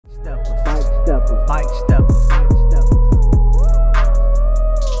Micsteppaz.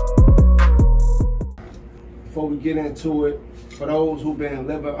 Before we get into it, for those who've been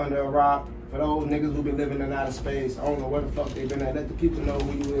living under a rock, for those niggas who've been living in outer space, I don't know where the fuck they been at. Let the people know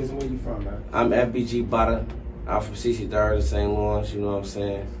who you is and where you from, man. I'm Fbg Butta. I'm from 63rd in St. Louis, you know what I'm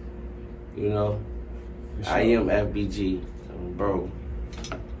saying? You know, sure. I am Fbg, bro.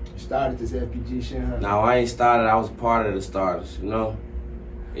 You started this Fbg shit, huh? No, I ain't started. I was part of the starters, you know?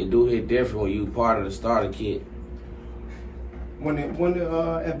 It do hit different when you part of the starter kit. When the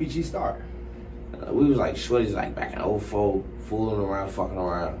Fbg started? We was like shorties like back in 04, fooling around, fucking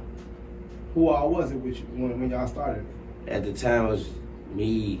around. Who all was it with you when y'all started? At the time, it was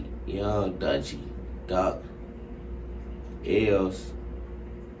me, Young, Dutchy, Duck, Els,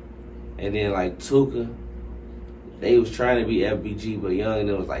 and then like Tuka. They was trying to be Fbg, but Young and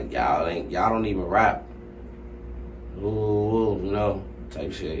it was like, y'all don't even rap. Ooh, you know,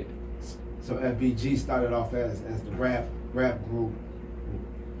 type shit. So Fbg started off as the rap group.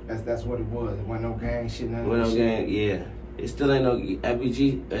 That's what it was. It wasn't no gang shit, none of that shit. Gang, yeah. It still ain't no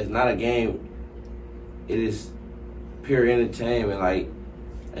Fbg. It's not a game. It is pure entertainment, like,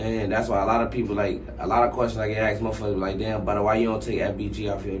 and that's why a lot of people like a lot of questions I get asked. Motherfuckers like, damn, but why you don't take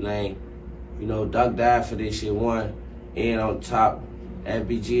Fbg off your name? You know, Duck died for this shit, one, and on top,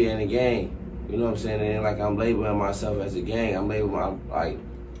 Fbg in the game. You know what I'm saying? And like I'm labeling myself as a gang. I'm labeling like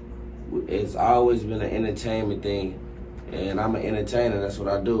it's always been an entertainment thing. And I'm an entertainer, that's what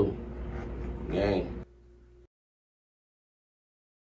I do. Gang.